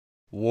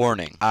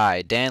Warning,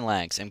 I, Dan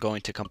Lags, am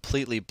going to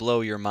completely blow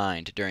your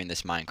mind during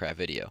this Minecraft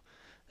video.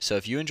 So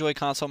if you enjoy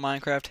console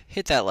Minecraft,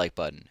 hit that like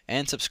button,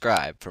 and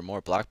subscribe for more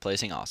block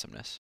placing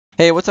awesomeness.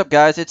 Hey, what's up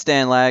guys? It's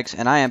Dan Lags,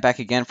 and I am back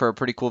again for a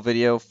pretty cool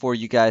video for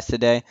you guys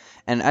today.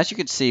 And as you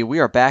can see, we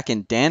are back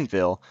in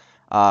Danville.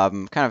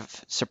 Kind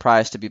of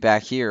surprised to be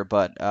back here,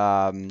 but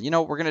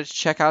we're going to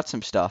check out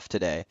some stuff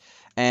today.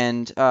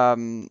 And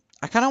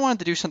I kind of wanted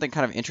to do something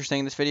kind of interesting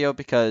in this video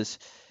because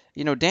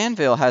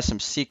Danville has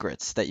some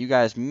secrets that you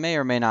guys may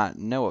or may not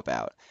know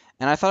about.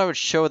 And I thought I would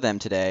show them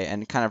today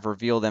and kind of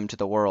reveal them to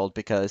the world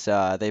because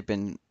they've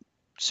been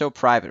so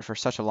private for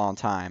such a long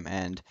time.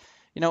 And,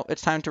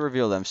 it's time to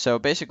reveal them. So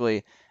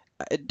basically,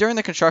 during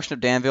the construction of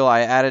Danville,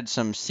 I added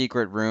some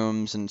secret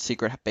rooms and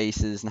secret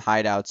bases and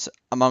hideouts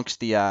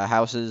amongst the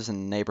houses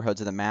and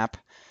neighborhoods of the map.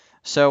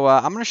 So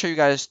I'm going to show you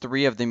guys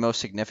three of the most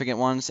significant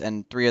ones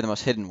and three of the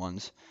most hidden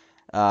ones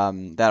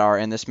that are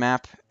in this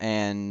map,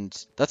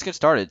 and let's get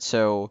started.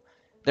 So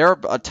there are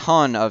a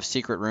ton of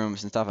secret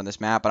rooms and stuff on this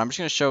map, but I'm just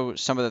going to show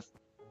some of the,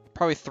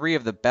 probably three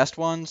of the best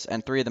ones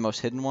and three of the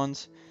most hidden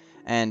ones.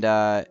 And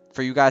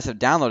for you guys that have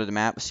downloaded the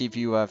map, see if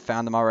you have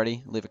found them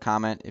already. Leave a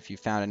comment if you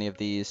found any of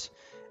these.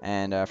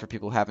 And for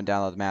people who haven't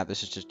downloaded the map,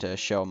 this is just to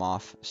show them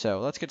off. So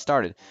let's get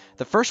started.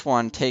 The first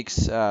one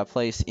takes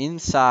place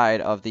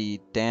inside of the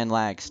Dan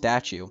Lag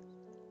statue.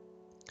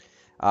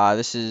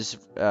 This is,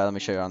 let me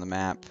show you on the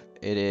map.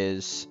 It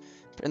is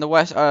in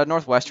the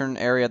northwestern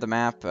area of the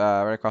map,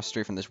 right across the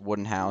street from this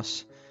wooden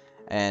house.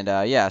 And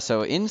yeah,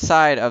 so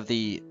inside of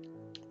the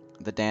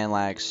Dan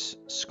Lag's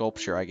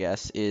sculpture, I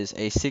guess, is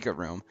a secret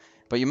room.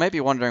 But you might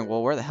be wondering,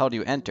 well, where the hell do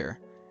you enter?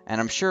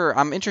 And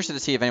I'm interested to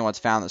see if anyone's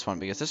found this one,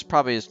 because this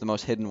probably is the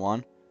most hidden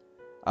one.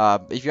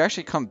 If you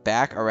actually come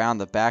back around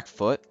the back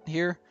foot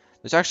here,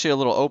 there's actually a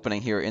little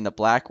opening here in the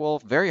black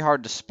wool. Very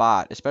hard to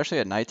spot, especially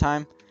at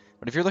nighttime.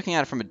 But if you're looking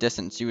at it from a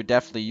distance,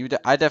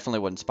 I definitely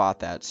wouldn't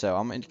spot that. So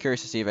I'm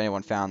curious to see if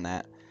anyone found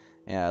that.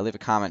 Yeah, leave a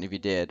comment if you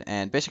did.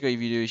 And basically,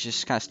 if you do, you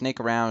just kind of snake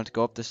around,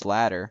 go up this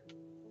ladder,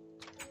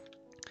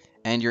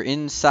 and you're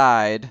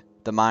inside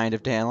the mind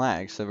of Dan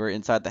Lag. So we're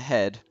inside the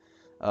head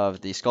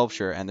of the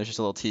sculpture, and there's just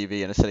a little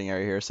TV and a sitting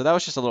area here. So that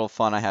was just a little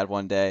fun I had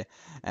one day,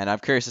 and I'm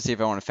curious to see if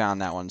anyone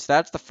found that one. So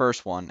that's the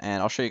first one,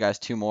 and I'll show you guys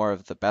two more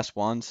of the best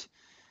ones.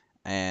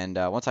 And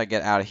once I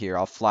get out of here,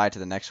 I'll fly to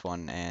the next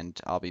one, and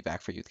I'll be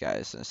back for you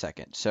guys in a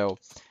second. So, all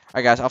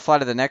right, guys, I'll fly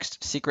to the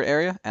next secret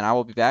area, and I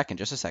will be back in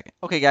just a second.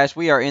 Okay, guys,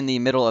 we are in the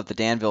middle of the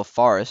Danville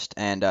Forest,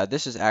 and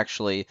this is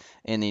actually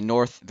in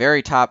the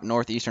very top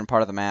northeastern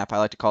part of the map. I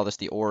like to call this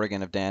the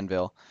Oregon of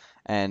Danville,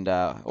 and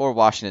or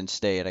Washington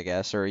State, I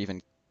guess, or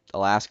even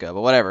Alaska, but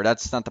whatever.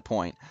 That's not the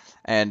point.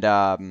 And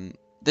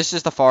this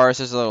is the forest.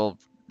 This is a little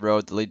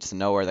road that leads to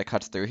nowhere that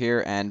cuts through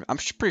here, and I'm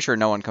pretty sure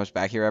no one comes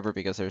back here ever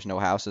because there's no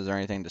houses or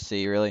anything to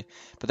see really.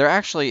 But there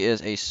actually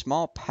is a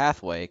small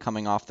pathway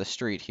coming off the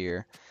street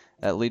here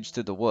that leads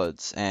through the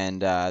woods,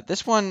 and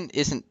this one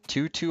isn't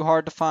too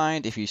hard to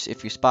find if you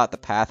spot the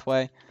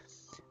pathway.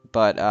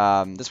 But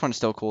this one's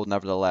still cool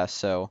nevertheless.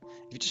 So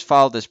if you just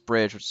follow this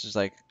bridge, which is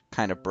like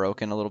kind of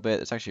broken a little bit,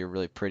 it's actually a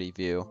really pretty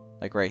view.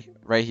 Like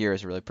right here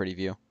is a really pretty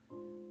view.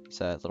 It's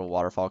a little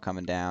waterfall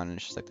coming down, and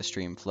it's just like the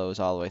stream flows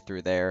all the way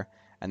through there.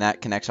 And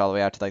that connects all the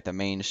way out to like the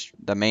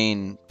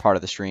main part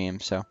of the stream.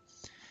 So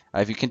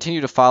if you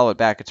continue to follow it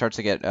back, it starts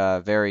to get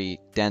very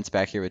dense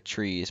back here with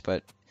trees.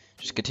 But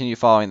just continue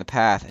following the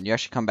path, and you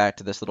actually come back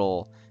to this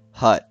little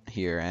hut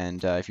here.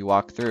 And if you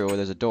walk through,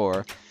 there's a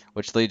door,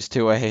 which leads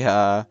to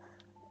a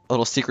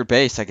little secret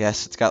base, I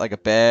guess. It's got like a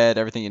bed,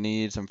 everything you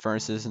need, some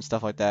furnaces and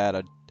stuff like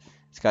that.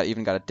 It's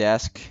even got a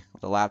desk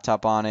with a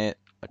laptop on it,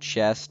 a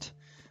chest,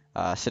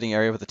 sitting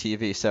area with a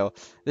TV. So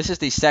this is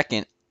the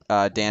second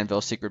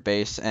Danville secret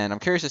base, and I'm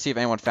curious to see if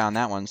anyone found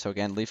that one. So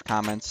again, leave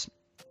comments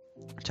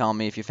telling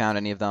me if you found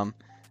any of them,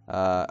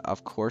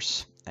 of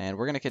course. And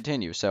we're going to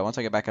continue. So once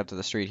I get back up to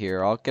the street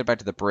here, I'll get back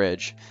to the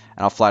bridge,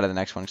 and I'll fly to the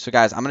next one. So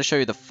guys, I'm going to show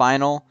you the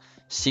final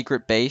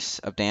secret base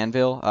of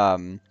Danville,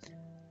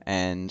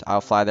 and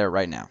I'll fly there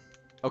right now.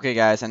 Okay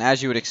guys, and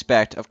as you would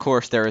expect, of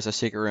course there is a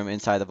secret room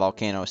inside the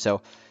volcano.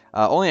 So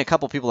only a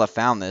couple people have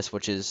found this,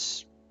 which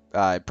is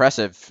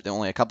impressive.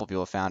 Only a couple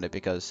people have found it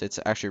because it's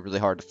actually really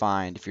hard to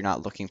find if you're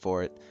not looking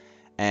for it.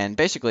 And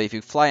basically, if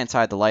you fly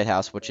inside the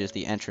lighthouse, which is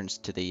the entrance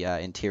to the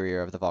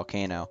interior of the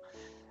volcano,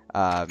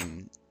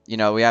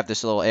 we have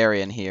this little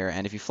area in here.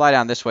 And if you fly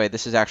down this way,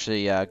 this is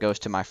actually goes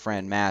to my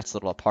friend Matt's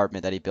little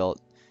apartment that he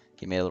built.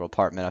 He made a little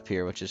apartment up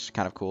here, which is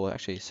kind of cool.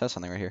 Actually, it says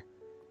something right here.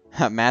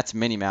 Matt's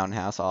mini mountain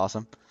house,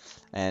 awesome.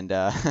 And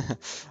I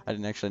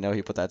didn't actually know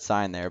he put that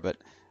sign there, but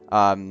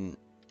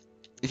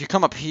if you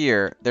come up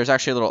here, there's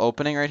actually a little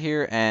opening right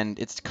here, and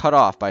it's cut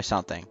off by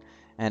something.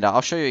 And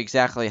I'll show you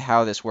exactly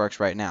how this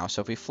works right now.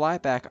 So if we fly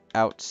back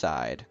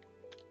outside,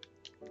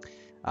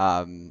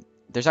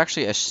 there's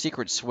actually a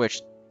secret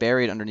switch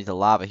buried underneath the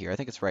lava here. I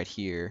think it's right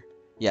here.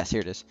 Yes, here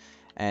it is.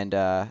 And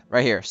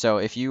right here. So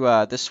if you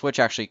this switch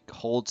actually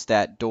holds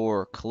that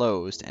door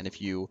closed, and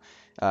if you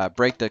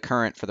break the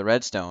current for the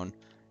redstone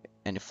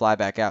and you fly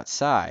back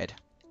outside,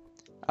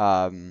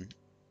 go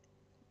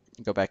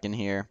back in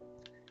here,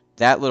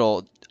 that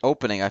little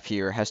opening up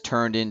here has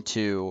turned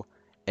into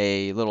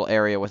a little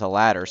area with a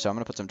ladder. So I'm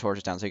going to put some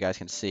torches down so you guys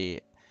can see.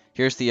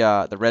 Here's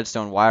the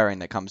redstone wiring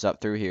that comes up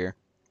through here.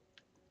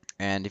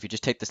 And if you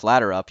just take this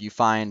ladder up, you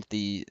find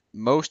the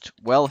most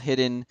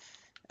well-hidden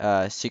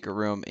secret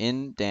room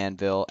in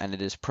Danville, and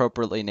it is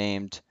appropriately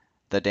named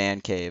the Dan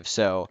Cave.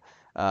 So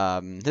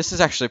this is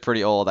actually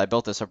pretty old. I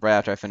built this up right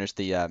after I finished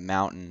the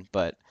mountain,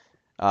 but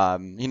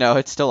you know,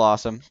 it's still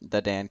awesome,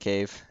 the Dan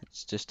Cave.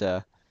 It's just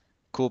a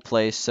cool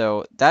place.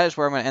 So that is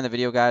where I'm going to end the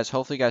video, guys.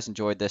 Hopefully you guys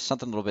enjoyed this.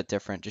 Something a little bit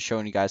different, just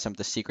showing you guys some of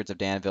the secrets of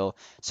Danville.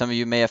 Some of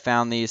you may have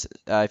found these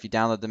if you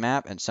download the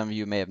map, and some of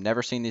you may have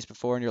never seen these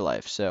before in your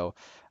life. So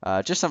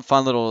just some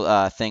fun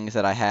little things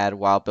that I had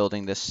while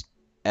building this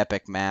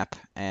epic map.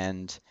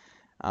 And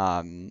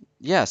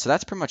yeah, so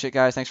that's pretty much it,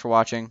 guys. Thanks for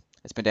watching.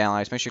 It's been Dan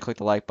Alex. Make sure you click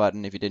the like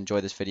button if you did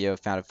enjoy this video,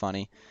 found it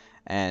funny.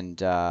 And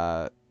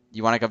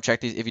you want to go check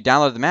these, if you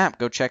download the map,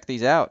 go check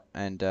these out,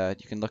 and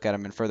you can look at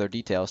them in further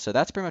detail. So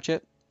that's pretty much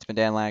it. It's been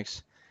Dan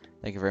Lags.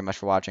 Thank you very much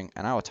for watching,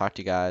 and I will talk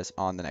to you guys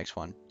on the next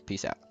one.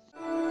 Peace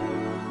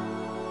out.